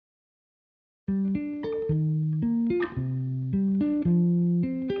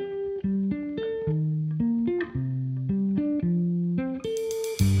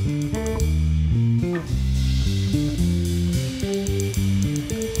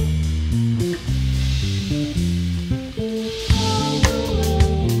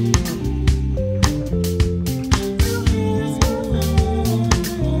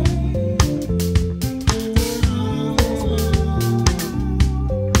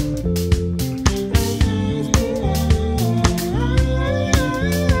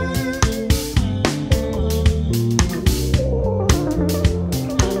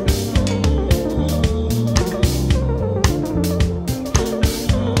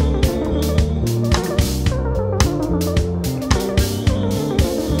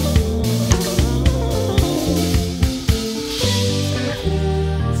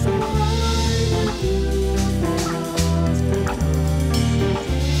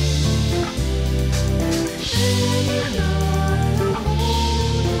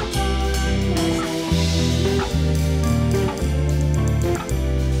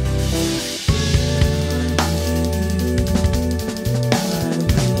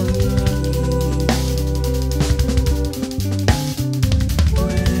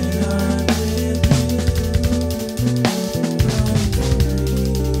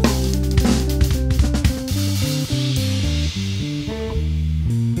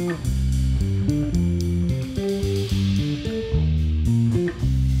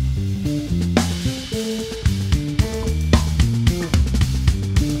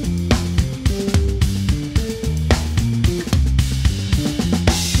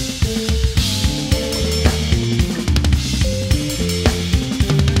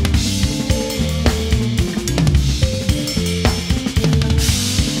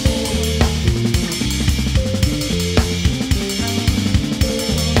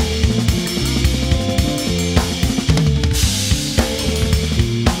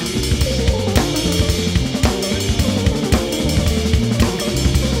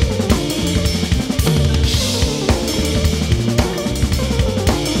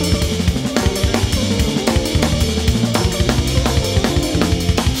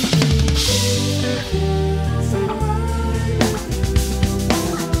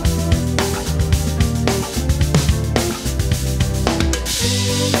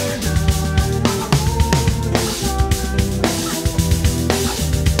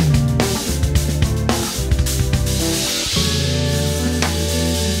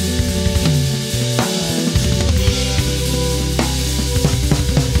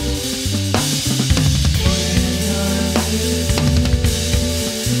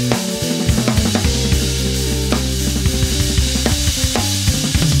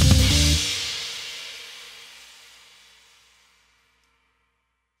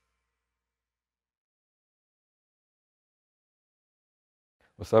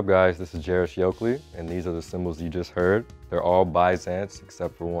What's up guys, this is Jharis Yokley, and these are the cymbals you just heard. They're all Byzance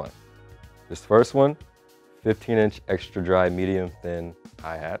except for one. This first one, 15-inch extra dry medium thin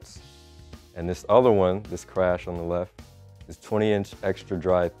hi-hats. And this other one, this crash on the left, is 20-inch extra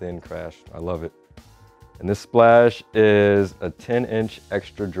dry thin crash. I love it. And this splash is a 10-inch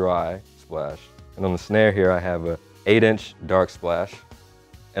extra dry splash. And on the snare here I have a 8-inch dark splash.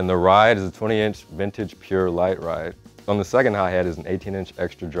 And the ride is a 20-inch vintage pure light ride. On the second hi-hat is an 18-inch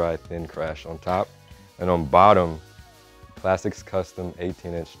extra dry thin crash on top, and on bottom, Classics Custom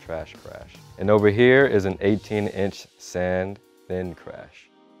 18-inch trash crash. And over here is an 18-inch sand thin crash.